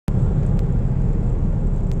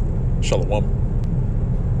Shalom.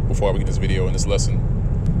 Before I begin this video and this lesson,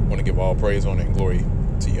 I want to give all praise, honor, and glory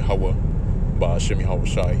to Yahweh, Ba'ashem Yahweh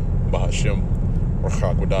Shai, Ba'ashem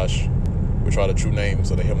Rachak Wadash, which are the true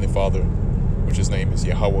names of the Heavenly Father, which his name is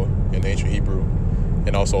Yahweh in the ancient Hebrew,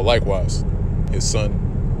 and also likewise his son,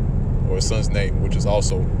 or his son's name, which is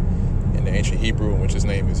also in the ancient Hebrew, in which his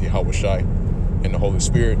name is Yahweh Shai, and the Holy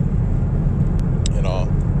Spirit, and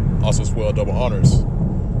also as well double honors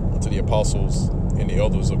unto the apostles and the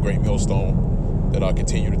elders of Great Millstone that I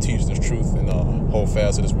continue to teach this truth and hold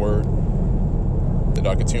fast to this word, that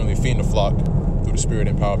I continually feed the flock through the spirit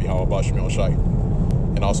and power of Yahweh Ba'ashem Yahweh Shai,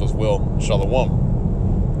 and also as well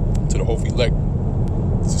Shalom to the hopeful elect,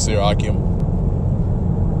 sincere Akim,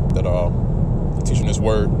 that are teaching this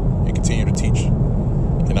word and continue to teach,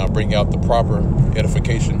 and I bring out the proper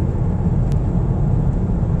edification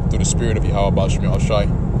through the spirit of Yahweh Ba'ashem Yahweh Shai,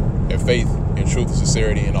 and faith and truth and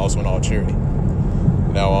sincerity, and also in all charity.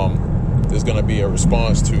 Now, there's going to be a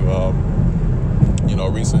response to, a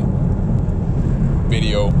recent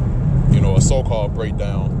video, a so-called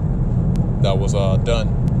breakdown that was done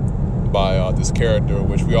by this character,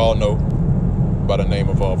 which we all know by the name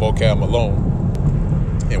of Vocab Malone,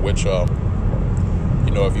 in which,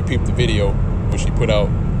 if you peep the video, which he put out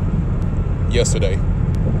yesterday,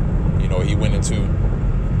 he went into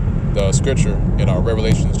the scripture in our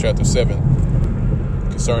Revelations chapter 7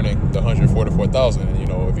 concerning the 144,000. And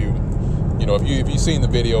if you've seen the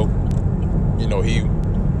video, he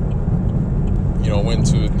went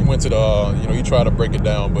to the he tried to break it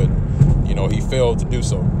down, but he failed to do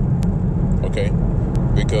so. Okay,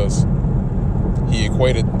 because he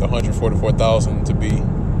equated the 144,000 to be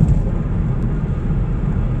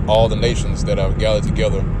all the nations that have gathered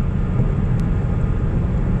together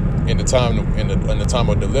in the time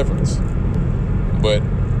of deliverance, but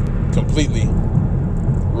completely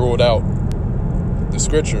ruled out the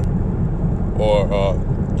scripture, or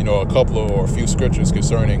a couple or a few scriptures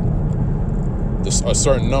concerning a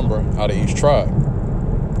certain number out of each tribe.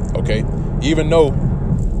 Okay, even though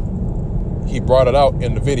he brought it out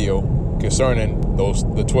in the video concerning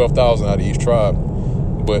the 12,000 out of each tribe,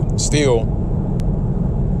 but still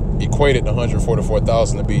equated the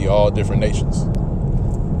 144,000 to be all different nations.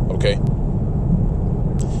 Okay,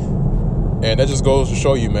 and that just goes to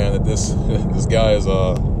show you, man, that this guy is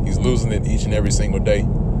he's losing it each and every single day.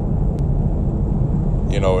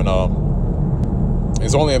 And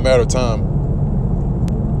it's only a matter of time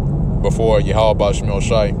before Yahweh Ba'ashem Yahweh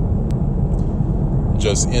Shai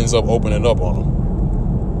just ends up opening up on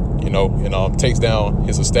him, and takes down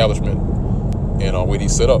his establishment and what he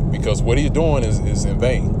set up, because what he's doing is in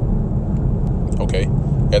vain. Okay,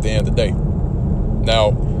 at the end of the day.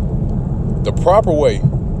 Now, the proper way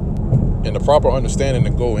and the proper understanding to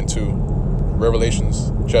go into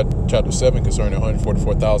Revelations chapter 7 concerning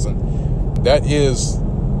 144,000, that is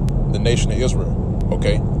the nation of Israel.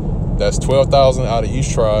 Okay, that's 12,000 out of each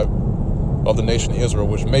tribe of the nation of Israel,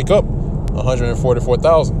 which make up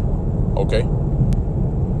 144,000. Okay,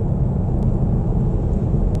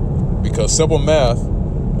 because simple math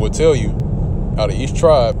will tell you, out of each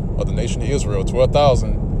tribe of the nation of Israel,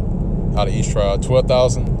 12,000 out of each tribe,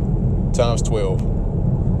 12,000 times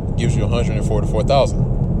 12 gives you 144,000.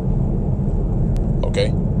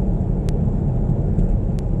 Okay,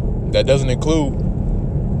 that doesn't include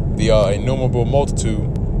the innumerable multitude,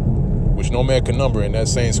 which no man can number, in that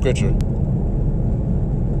same scripture,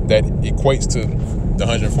 that equates to the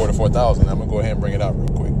 144,000. I'm gonna go ahead and bring it out real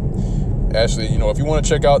quick. Actually, if you want to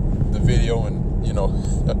check out the video, and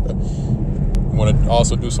want to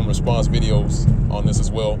also do some response videos on this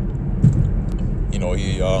as well,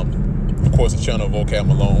 he of course the channel of Vocab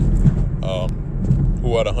Malone,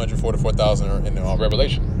 who are the 144,000 in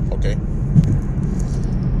Revelation. Okay,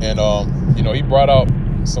 and he brought out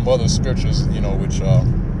some other scriptures, which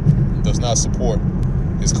does not support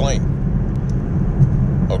his claim.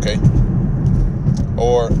 Okay,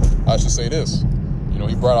 or I should say this,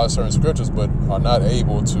 he brought out certain scriptures, but are not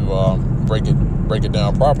able to break it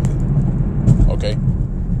down properly. Okay,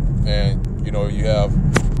 and you have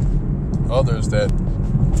others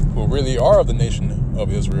who really are of the nation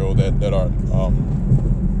of Israel that are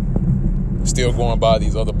still going by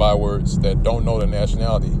these other bywords, that don't know their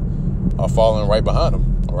nationality, are following right behind them.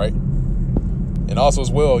 All right, and also as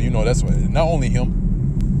well, that's not only him,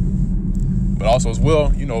 but also as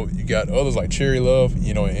well, you got others like Cherry Love,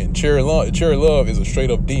 and Cherry Love is a straight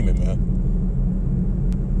up demon, man.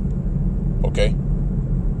 Okay,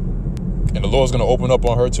 and the Lord's gonna open up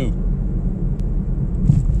on her too.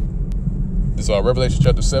 This is Revelation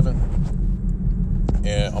chapter 7,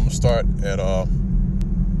 and I'm gonna start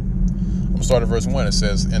start at verse 1. It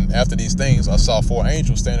says, and after these things, I saw 4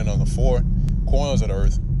 angels standing on the 4 corners of the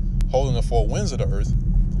earth, holding the 4 winds of the earth,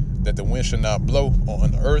 that the wind should not blow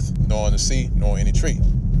on the earth, nor on the sea, nor any tree.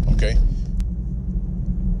 Okay.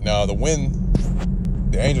 Now the wind,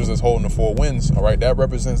 the angels that's holding the 4 winds, all right, that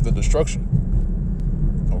represents the destruction.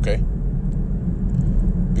 Okay.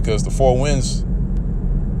 Because the 4 winds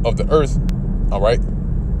of the earth, all right,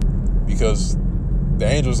 because the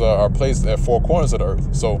angels are placed at 4 corners of the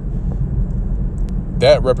earth. So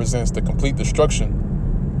that represents the complete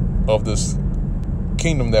destruction of this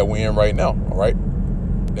kingdom that we're in right now. All right.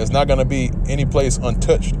 There's not going to be any place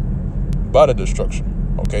untouched by the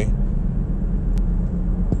destruction. Okay.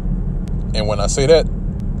 And when I say that,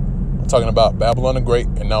 I'm talking about Babylon the Great,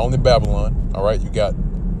 and not only Babylon. All right. You got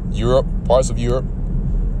Europe, parts of Europe.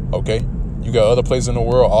 Okay. You got other places in the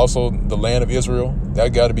world, also the land of Israel.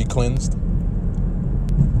 That got to be cleansed.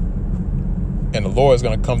 And the Lord is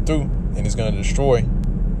going to come through and he's going to destroy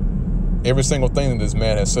every single thing that this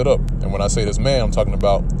man has set up. And when I say this man, I'm talking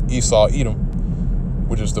about Esau, Edom,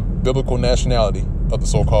 which is the biblical nationality of the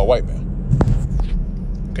so-called white man.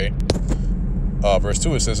 Okay. Verse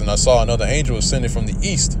 2, it says, and I saw another angel ascending from the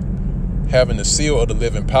east, having the seal of the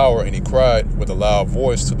living power, and he cried with a loud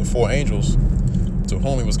voice to the 4 angels, to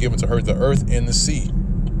whom it was given to hurt the earth and the sea,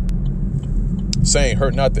 saying,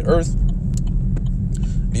 hurt not the earth,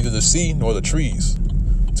 neither the sea nor the trees,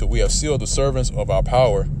 till we have sealed the servants of our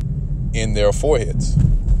power in their foreheads.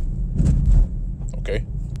 Okay.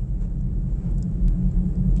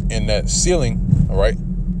 And that sealing, all right,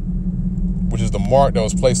 which is the mark that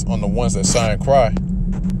was placed on the ones that sigh and cry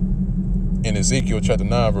in Ezekiel chapter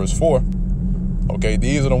 9, verse 4. Okay,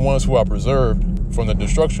 these are the ones who are preserved from the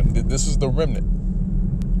destruction. This is the remnant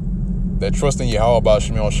that trust in Yahweh by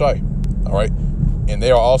Shemi Shai. All right. And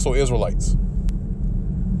they are also Israelites.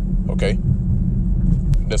 Okay.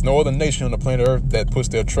 There's no other nation on the planet Earth that puts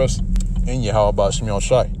their trust in Yahweh by Shemi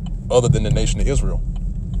Shai other than the nation of Israel.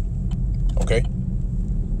 Okay.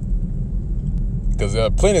 Because there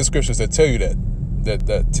are plenty of scriptures that tell you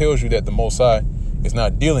that tells you that the Most High is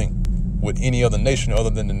not dealing with any other nation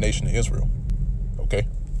other than the nation of Israel. Okay.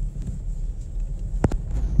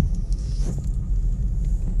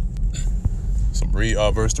 So read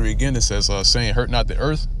verse 3 again. It says, saying, hurt not the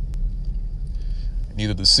earth,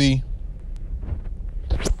 neither the sea.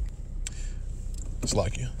 It's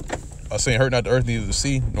like you. Saying, hurt not the earth, neither the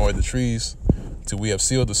sea, nor the trees, till we have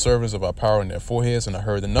sealed the servants of our power in their foreheads. And I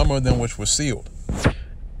heard the number of them which were sealed.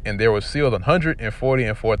 And there were sealed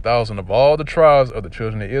 144,000 of all the tribes of the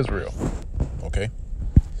children of Israel. Okay.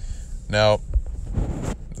 Now,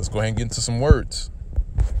 let's go ahead and get into some words,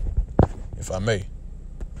 if I may.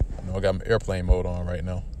 I know I got my airplane mode on right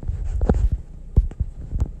now.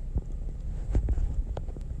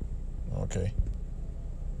 Okay.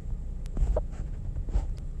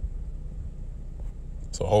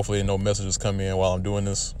 So hopefully no messages come in while I'm doing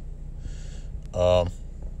this.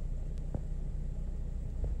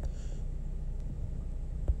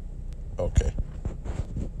 Okay.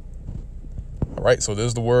 All right. So this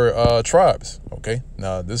is the word tribes. Okay.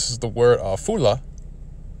 Now this is the word fula,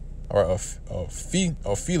 or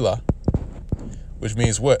phila, which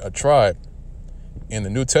means what? A tribe. In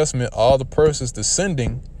the New Testament, all the persons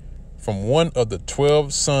descending from one of the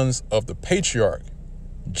 12 sons of the patriarch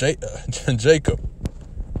Jacob.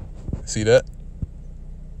 See that?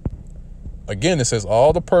 Again, it says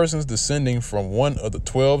all the persons descending from one of the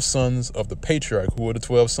 12 sons of the patriarch. Who are the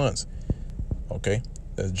 12 sons? Okay.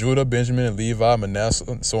 That's Judah, Benjamin, and Levi,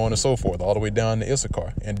 Manasseh, and so on and so forth, all the way down to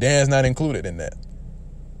Issachar. And Dan's not included in that.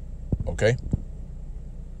 Okay.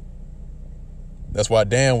 That's why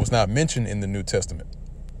Dan was not mentioned in the New Testament.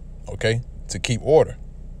 Okay. To keep order.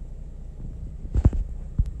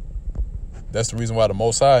 That's the reason why the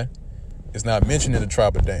Most High is not mentioned in the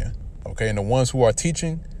tribe of Dan. Okay. And the ones who are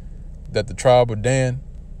teaching that the tribe of Dan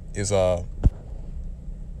is also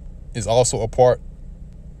a part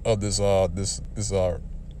of this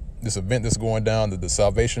event that's going down, the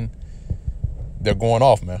salvation, they're going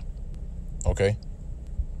off, man. Okay.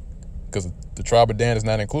 Because the tribe of Dan is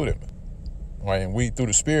not included. All right. And we, through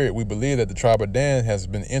the Spirit, we believe that the tribe of Dan has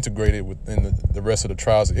been integrated within the rest of the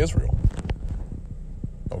tribes of Israel.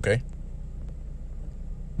 Okay.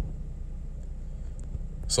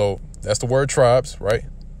 So that's the word tribes, right?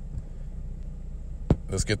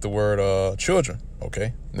 Let's get the word children.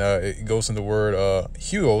 Okay. Now it goes into the word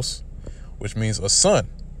huios, which means a son.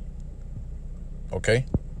 Okay.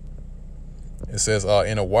 It says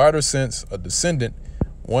in a wider sense, a descendant,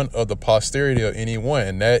 one of the posterity of any one,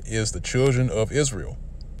 and that is the children of Israel.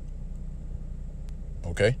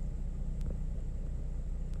 Okay.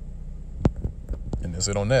 And that's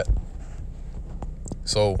it on that.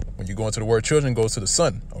 So when you go into the word children, it goes to the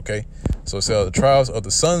son, okay? So it says the tribes of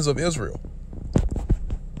the sons of Israel.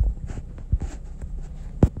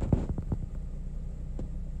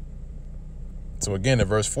 So again, in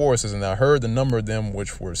verse 4, it says, and I heard the number of them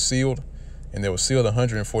which were sealed, and there were sealed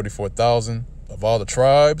 144,000 of all the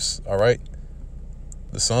tribes, all right?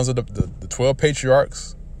 The sons of the 12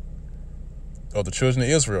 patriarchs of the children of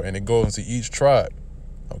Israel, and it goes into each tribe,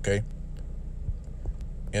 okay?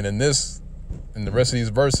 And in the rest of these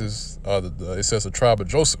verses, it says the tribe of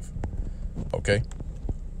Joseph, okay?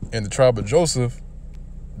 And the tribe of Joseph,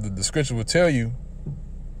 the scripture will tell you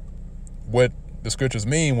what the scriptures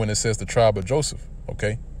mean when it says the tribe of Joseph,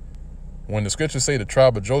 okay? When the scriptures say the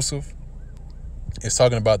tribe of Joseph, it's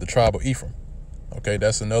talking about the tribe of Ephraim, okay?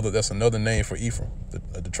 That's another name for Ephraim,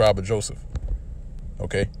 the tribe of Joseph,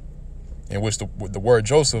 okay? In which the word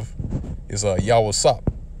Joseph is Yahweh,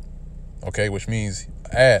 okay, which means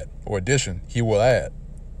add or addition. He will add,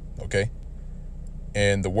 okay?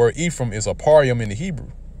 And the word Ephraim is a parium in the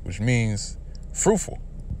Hebrew, which means fruitful,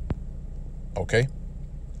 okay?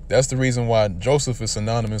 That's the reason why Joseph is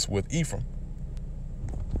synonymous with Ephraim,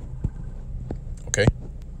 okay?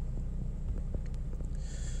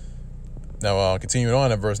 Now, continuing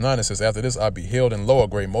on in verse 9, it says, after this I beheld, and lo, a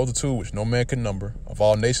great multitude, which no man could number, of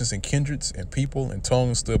all nations and kindreds and people and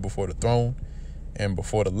tongues, stood before the throne and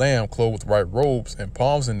before the Lamb, clothed with white robes and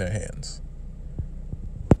palms in their hands.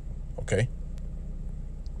 Okay?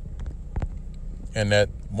 And that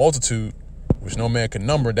multitude, which no man can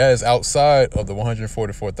number, that is outside of the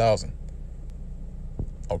 144,000.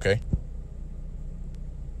 Okay?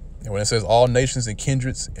 And when it says all nations and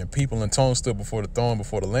kindreds and people and tongues stood before the throne,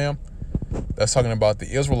 before the Lamb, that's talking about the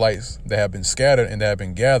Israelites that have been scattered and that have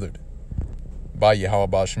been gathered by Yahweh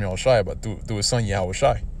Ba'Shem Yahushai, but through his son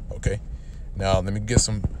Yahushai. Okay? Now, let me get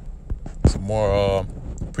some more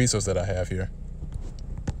precepts that I have here.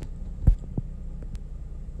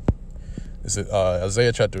 This is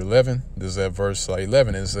Isaiah chapter 11. This is at verse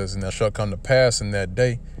 11. It says, and it shall come to pass in that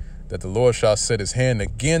day that the Lord shall set his hand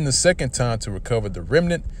again the second time to recover the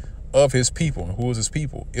remnant of his people. And who is his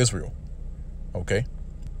people? Israel. Okay?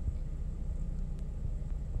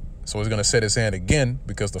 So he's going to set his hand again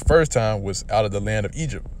because the first time was out of the land of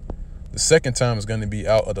Egypt. The second time is going to be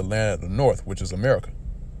out of the land of the north, which is America.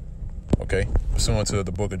 Okay? Pursuant to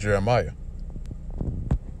the book of Jeremiah.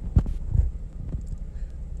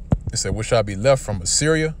 It said, which shall be left from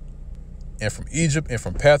Assyria, and from Egypt, and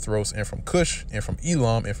from Pathros, and from Cush, and from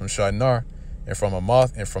Elam, and from Shinar, and from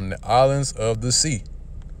Hamath, and from the islands of the sea.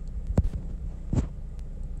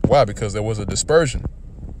 Why? Because there was a dispersion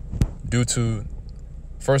due to,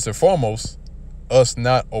 first and foremost, us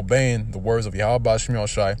not obeying the words of Yahweh Ba'Shem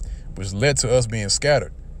Yahushai, which led to us being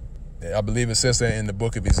scattered. I believe it says that in the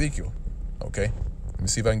book of Ezekiel. Okay? Let me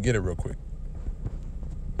see if I can get it real quick.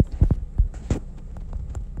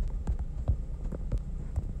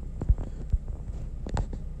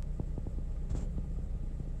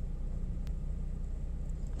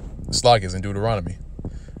 Slack is in Deuteronomy.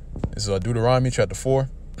 This is Deuteronomy chapter 4.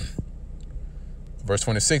 Verse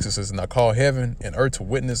 26, it says, and I call heaven and earth to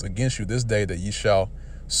witness against you this day that ye shall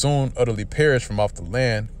soon utterly perish from off the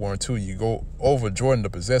land whereunto ye go over Jordan to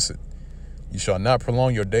possess it. Ye shall not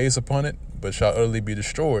prolong your days upon it, but shall utterly be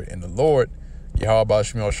destroyed. And the Lord, Yahweh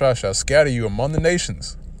Ba'Shem Yahushai, shall scatter you among the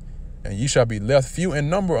nations, and ye shall be left few in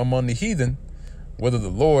number among the heathen, whither the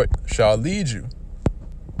Lord shall lead you.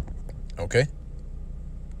 Okay?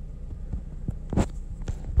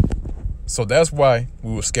 So that's why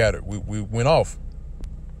we were scattered. We went off.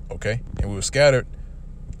 Okay? And we were scattered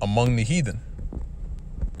among the heathen.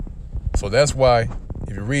 So that's why,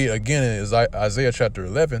 if you read again in Isaiah chapter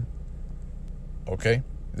 11, okay,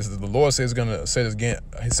 this is the Lord says he's going to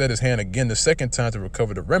set his hand again the second time to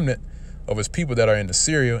recover the remnant of his people that are in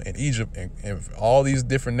Assyria and Egypt and all these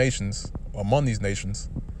different nations, among these nations,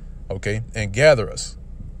 okay, and gather us,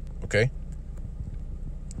 okay?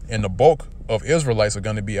 And the bulk of Israelites are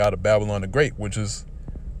going to be out of Babylon the Great, which is,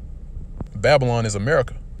 Babylon is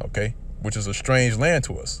America, okay, which is a strange land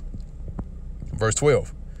to us. Verse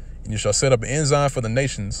 12, and you shall set up an ensign for the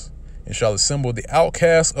nations, and shall assemble the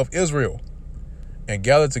outcasts of Israel, and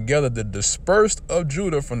gather together the dispersed of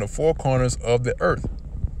Judah from the four corners of the earth.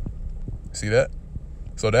 See that?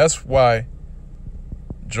 So that's why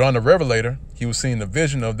John the Revelator, he was seeing the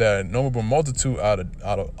vision of that innumerable multitude out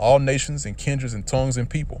of all nations and kindreds and tongues and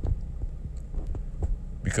people.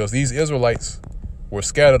 Because these Israelites were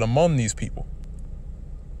scattered among these people.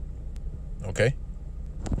 Okay?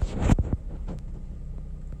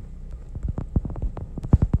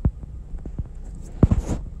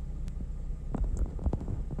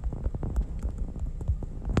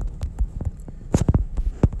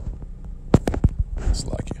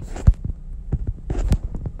 Slacky.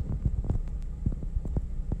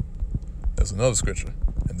 There's another scripture,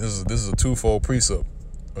 and this is a twofold precept,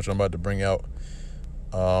 which I'm about to bring out.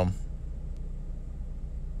 I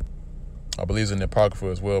believe it's in the Apocrypha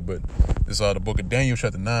as well, but this is the book of Daniel,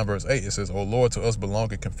 chapter 9, verse 8. It says, "O Lord, to us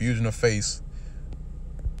belong a confusion of face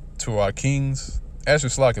to our kings." Actually,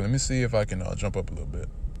 Slacky, let me see if I can jump up a little bit.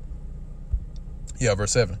 Yeah,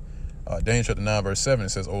 verse 7. Daniel chapter 9, verse 7, it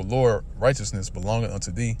says, "O Lord, righteousness belongeth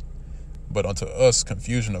unto thee, but unto us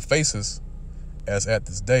confusion of faces, as at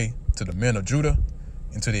this day, to the men of Judah,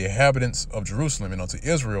 and to the inhabitants of Jerusalem, and unto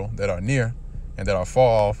Israel that are near, and that are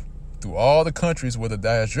far off, through all the countries whither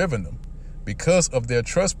thou hast driven them, because of their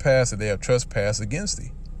trespass that they have trespassed against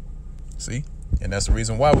thee." See? And that's the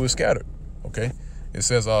reason why we were scattered. Okay? It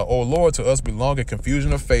says, "O Lord, to us belong a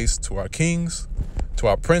confusion of face, to our kings, to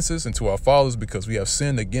our princes, and to our fathers, because we have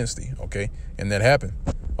sinned against thee." Okay? And that happened.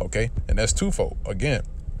 Okay? And that's twofold. Again,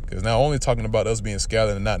 because not only talking about us being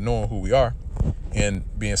scattered and not knowing who we are, and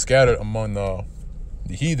being scattered among the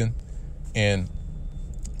heathen, and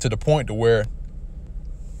to the point to where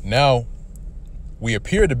now we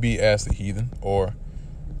appear to be as the heathen. Or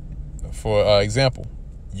for example,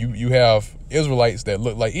 you have Israelites that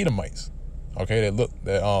look like Edomites. Okay, that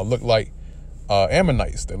look like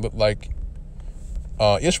Ammonites, that look like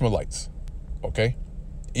Ishmaelites. Okay,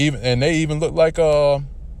 they even look like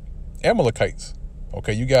Amalekites.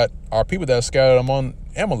 Okay, you got our people that are scattered among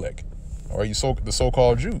Amalek, or the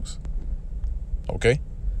so-called Jews. Okay,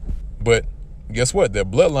 but guess what? Their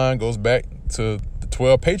bloodline goes back to the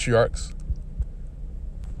 12 patriarchs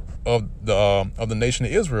of the nation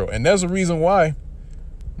of Israel, and there's a reason why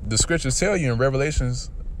the scriptures tell you in Revelations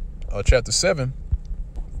chapter 7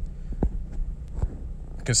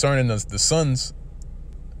 concerning the sons,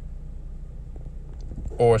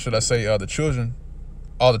 or should I say the children,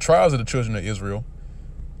 all the tribes of the children of Israel,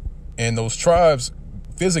 and those tribes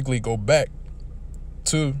physically go back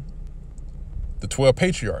to the 12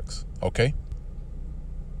 patriarchs. Okay,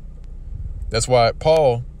 that's why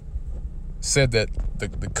Paul said that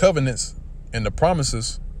the covenants and the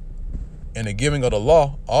promises and the giving of the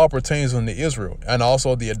law all pertains unto Israel, and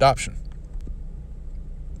also the adoption.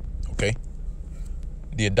 Okay,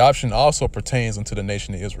 the adoption also pertains unto the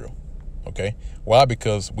nation of Israel. Okay, why?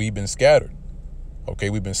 Because we've been scattered. Okay,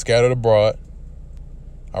 we've been scattered abroad.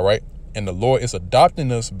 All right, and the Lord is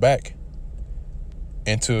adopting us back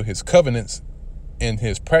into his covenants and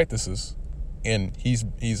his practices, and he's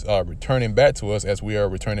returning back to us as we are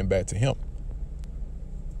returning back to him.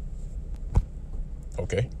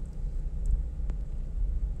 Okay,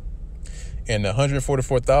 and the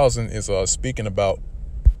 144,000 is speaking about,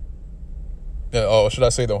 or should I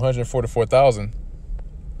say the 144,000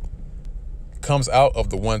 comes out of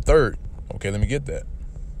the 1/3. Okay, let me get that.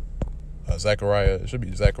 Zechariah, it should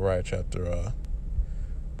be Zechariah chapter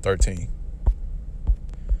 13.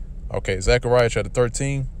 Okay, Zechariah chapter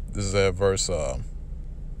 13. This is at verse 8.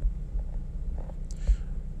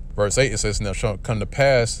 It says, "Now shall come to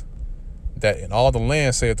pass that in all the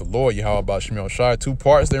land, saith the Lord Yahweh about Shemi Shai, 2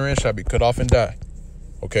 parts therein shall be cut off and die."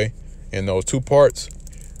 Okay, and those 2 parts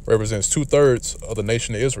represents 2/3 of the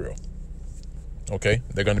nation of Israel. Okay,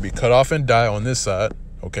 they're going to be cut off and die on this side.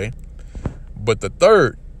 Okay, but the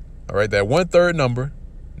third, all right, that 1/3 number,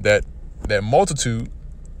 that multitude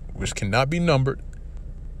which cannot be numbered,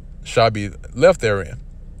 shall be left therein.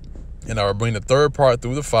 And I will bring the 3rd part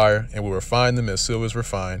through the fire, and will refine them as silver is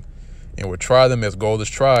refined, and will try them as gold is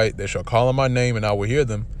tried. They shall call on my name, and I will hear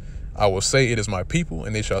them. I will say, it is my people,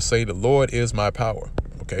 and they shall say, the Lord is my power.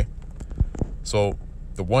 Okay, so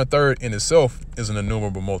the 1/3 in itself is an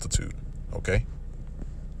innumerable multitude. Okay,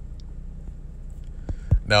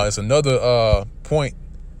 now it's another point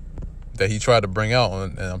that he tried to bring out,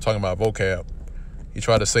 and I'm talking about vocab. He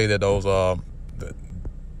tried to say that those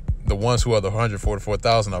the ones who are the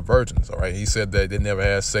 144,000 are virgins. All right, he said that they never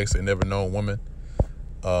had sex, they never known women.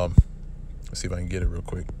 Let's see if I can get it real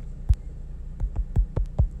quick.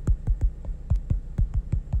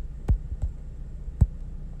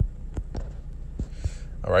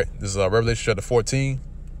 All right, this is Revelation chapter 14,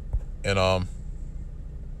 and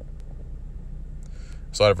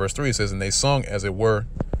starting at verse 3. It says, "And they sung as it were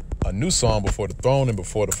a new song before the throne and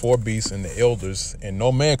before the 4 beasts and the elders, and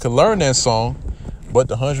no man could learn that song but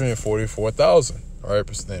the 144,000. All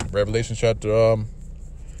right, Revelation chapter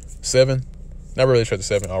 7, not Revelation chapter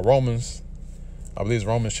 7, Romans, I believe it's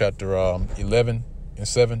Romans chapter 11 and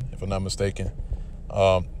 7, if I'm not mistaken.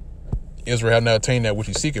 Israel have not attained that which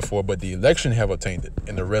he seeketh for, but the election have attained it,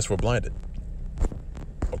 and the rest were blinded.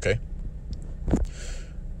 Okay.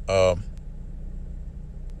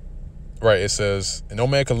 Right, it says, and no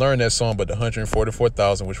man can learn that song but the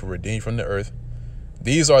 144,000 which were redeemed from the earth.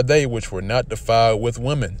 These are they which were not defiled with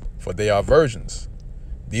women, for they are virgins.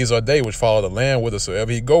 These are they which follow the Lamb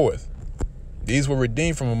whithersoever he goeth. These were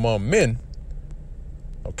redeemed from among men,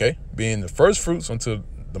 okay, being the first fruits unto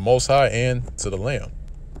the Most High and to the Lamb.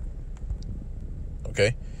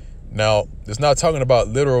 Okay, now it's not talking about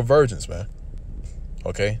literal virgins, man.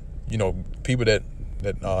 Okay, you know, people that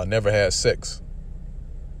never had sex.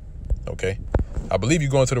 Okay, I believe you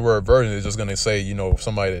go into the word virgin, it's just going to say, you know,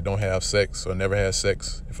 somebody that don't have sex or never had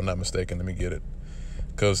sex, if I'm not mistaken. Let me get it,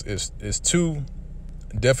 because it's two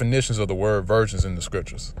definitions of the word virgins in the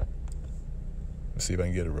scriptures. Let's see if I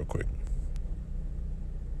can get it real quick.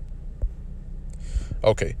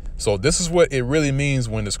 Okay, so this is what it really means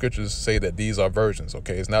when the scriptures say that these are virgins.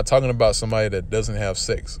 Okay, it's not talking about somebody that doesn't have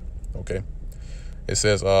sex. Okay, it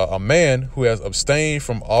says a man who has abstained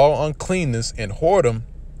from all uncleanness and whoredom,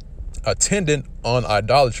 attendant on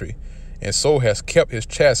idolatry, and so has kept his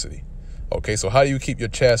chastity. Okay, so how do you keep your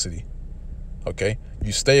chastity? Okay,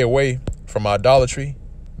 you stay away from idolatry,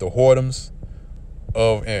 the whoredoms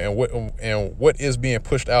of and what is being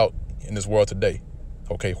pushed out in this world today.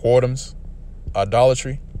 Okay, whoredoms,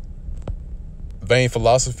 idolatry, vain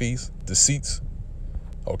philosophies, deceits.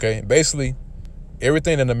 Okay, basically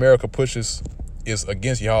everything that America pushes is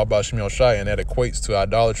against Yahweh Shem Shai, and that equates to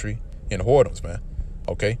idolatry and whoredoms, man.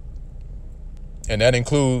 Okay, and that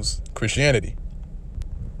includes Christianity.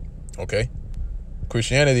 Okay,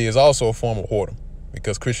 Christianity is also a form of whoredom,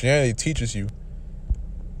 because Christianity teaches you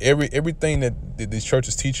everything that these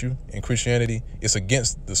churches teach you in Christianity is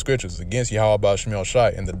against the scriptures, against Yahweh Shem Shai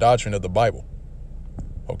and the doctrine of the Bible.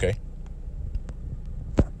 Okay.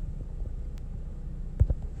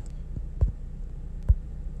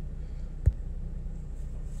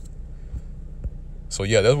 So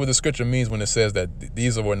yeah, that's what the scripture means when it says that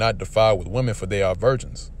these were not defiled with women, for they are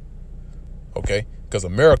virgins. Okay, because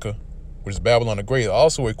America, which is Babylon the Great,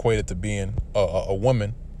 also equated to being a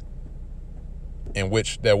woman, in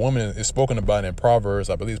which that woman is spoken about in Proverbs.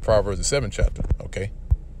 I believe it's Proverbs the 7th chapter. Okay,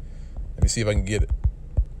 let me see if I can get it,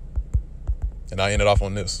 and I ended off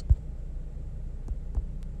on this.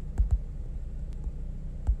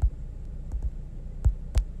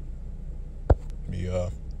 Let me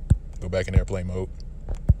go back in airplane mode.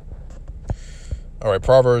 All right,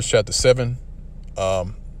 Proverbs chapter 7,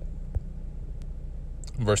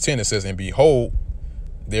 verse 10, it says, and behold,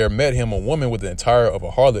 there met him a woman with the attire of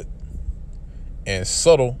a harlot and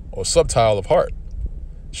subtle or subtile of heart.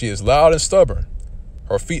 She is loud and stubborn.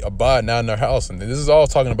 Her feet abide not in her house. And this is all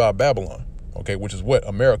talking about Babylon, okay, which is what?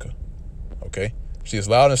 America. Okay, she is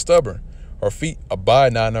loud and stubborn. Her feet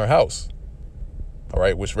abide not in her house. All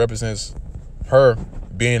right, which represents her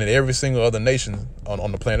being in every single other nation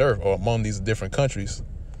on the planet Earth, or among these different countries.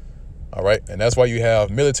 All right, and that's why you have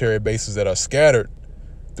military bases that are scattered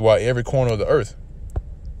throughout every corner of the earth.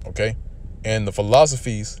 Okay, and the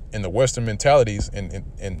philosophies and the Western mentalities and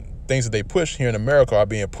things that they push here in America are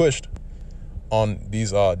being pushed on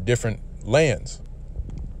these different lands.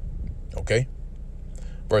 Okay,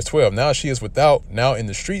 verse 12, now she is without, now in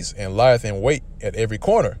the streets, and lieth in wait at every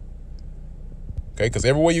corner. Okay, because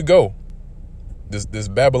everywhere you go, this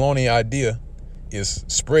Babylonian idea is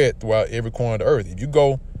spread throughout every corner of the earth. If you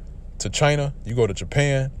go to China, you go to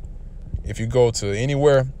Japan, if you go to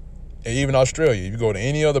anywhere, even Australia, if you go to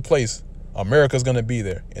any other place, America's going to be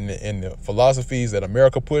there. And the philosophies that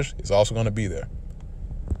America push is also going to be there.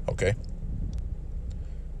 Okay.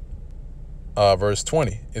 Verse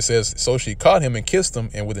 20, it says, so she caught him and kissed him,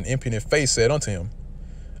 and with an impudent face said unto him,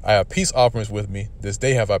 I have peace offerings with me. This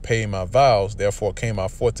day have I paid my vows. Therefore came I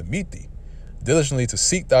forth to meet thee, diligently to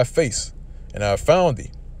seek thy face. And I have found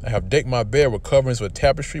thee. I have decked my bed with coverings, with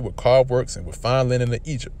tapestry, with carved works, and with fine linen of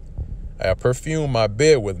Egypt. I have perfumed my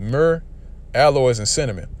bed with myrrh, aloes, and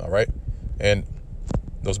cinnamon. All right. And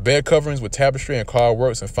those bed coverings with tapestry and carved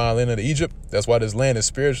works and fine linen of Egypt, that's why this land is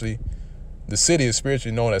spiritually, the city is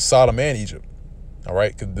spiritually known as Sodom and Egypt. All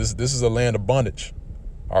right. Because this is a land of bondage.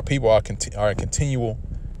 Our people are in continual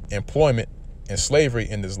employment and slavery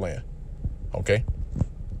in this land. Okay.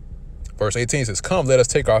 Verse 18 says, come, let us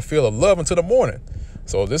take our fill of love until the morning.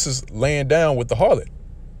 So this is laying down with the harlot.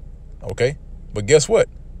 Okay. But guess what?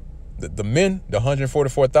 The men, the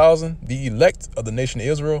 144,000, the elect of the nation of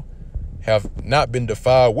Israel, have not been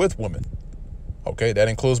defiled with women. Okay. That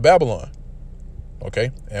includes Babylon.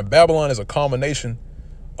 Okay. And Babylon is a culmination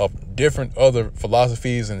of different other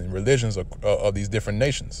philosophies and religions of these different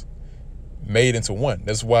nations made into one.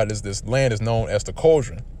 That's why this land is known as the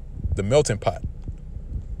cauldron, the melting pot.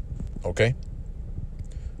 Okay.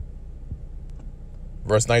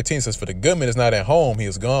 Verse 19 says, for the good man is not at home. He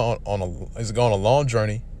has gone on a long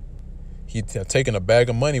journey. He has taken a bag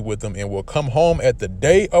of money with him and will come home at the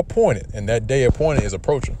day appointed. And that day appointed is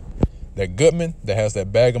approaching. That goodman that has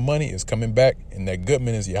that bag of money is coming back, and that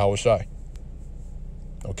goodman is Yahweh Shai.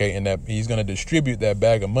 Okay, and that he's going to distribute that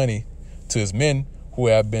bag of money to his men who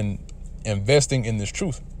have been investing in this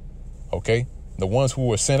truth. Okay, the ones who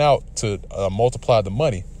were sent out to multiply the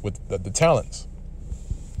money with the talents.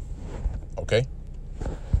 Okay,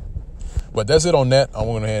 but that's it on that. I'm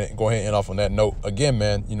going to go ahead and end off on that note. Again,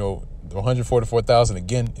 man, you know, the 144,000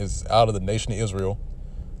 again is out of the nation of Israel.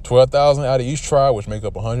 12,000 out of each tribe, which make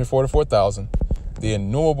up 144,000. The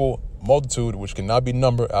innumerable multitude, which cannot be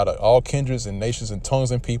numbered, out of all kindreds and nations and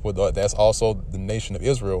tongues and people. That's also the nation of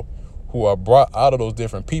Israel, who are brought out of those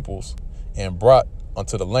different peoples and brought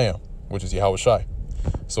unto the Lamb, which is Yahweh Shai.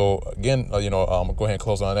 So again, I'm gonna go ahead and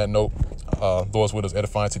close on that note. Lord's with us,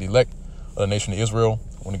 edifying to the elect of the nation of Israel.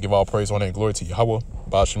 I want to give all praise, honor, and glory to Yahweh,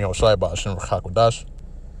 Ba'ashem Yahweh Shai, Ba'ashem Rachakodash.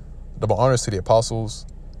 Double honors to the apostles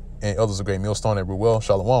and elders of great millstone at Ruel.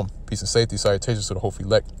 Shalom. Peace and safety. Salutations to the hopeful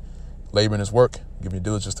elect. Labor in his work. Give me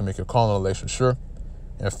diligence to make your calling and election sure.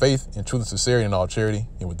 And faith and truth and sincerity in all charity.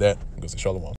 And with that, it goes to Shalom.